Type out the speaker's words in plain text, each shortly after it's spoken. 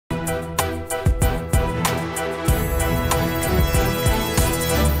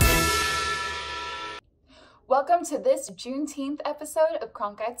Welcome to this Juneteenth episode of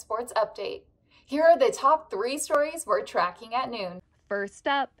Cronkite Sports Update. Here are the top 3 stories we're tracking at noon. First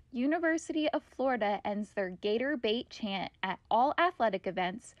up, University of Florida ends their Gator bait chant at all athletic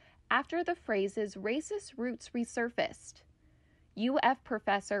events after the phrase's racist roots resurfaced. UF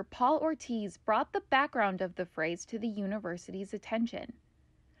professor Paul Ortiz brought the background of the phrase to the university's attention.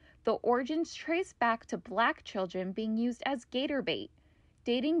 The origins trace back to Black children being used as gator bait,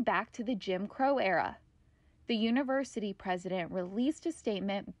 dating back to the Jim Crow era. The university president released a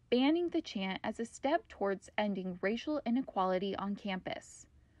statement banning the chant as a step towards ending racial inequality on campus.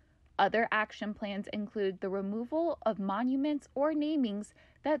 Other action plans include the removal of monuments or namings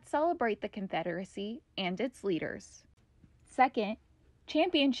that celebrate the Confederacy and its leaders. Second,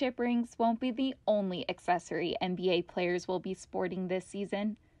 championship rings won't be the only accessory NBA players will be sporting this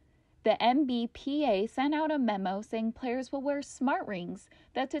season. The NBPA sent out a memo saying players will wear smart rings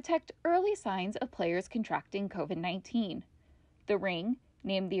that detect early signs of players contracting COVID-19. The ring,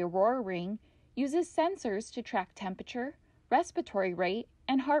 named the Aurora Ring, uses sensors to track temperature, respiratory rate,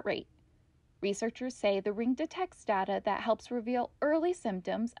 and heart rate. Researchers say the ring detects data that helps reveal early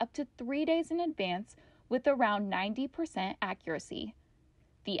symptoms up to 3 days in advance with around 90% accuracy.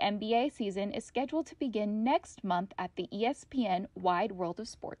 The NBA season is scheduled to begin next month at the ESPN Wide World of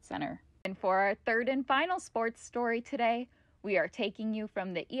Sports Center. And for our third and final sports story today, we are taking you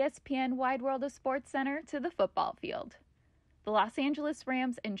from the ESPN Wide World of Sports Center to the football field. The Los Angeles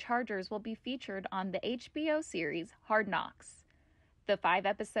Rams and Chargers will be featured on the HBO series Hard Knocks. The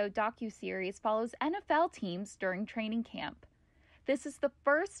 5-episode docuseries follows NFL teams during training camp. This is the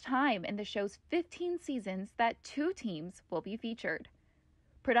first time in the show's 15 seasons that 2 teams will be featured.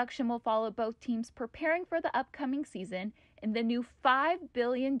 Production will follow both teams preparing for the upcoming season in the new $5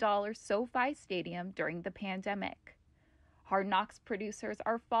 billion SoFi Stadium during the pandemic. Hard Knocks producers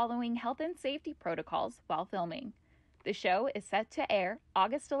are following health and safety protocols while filming. The show is set to air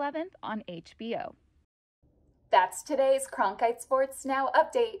August 11th on HBO. That's today's Cronkite Sports Now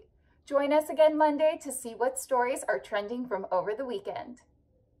update. Join us again Monday to see what stories are trending from over the weekend.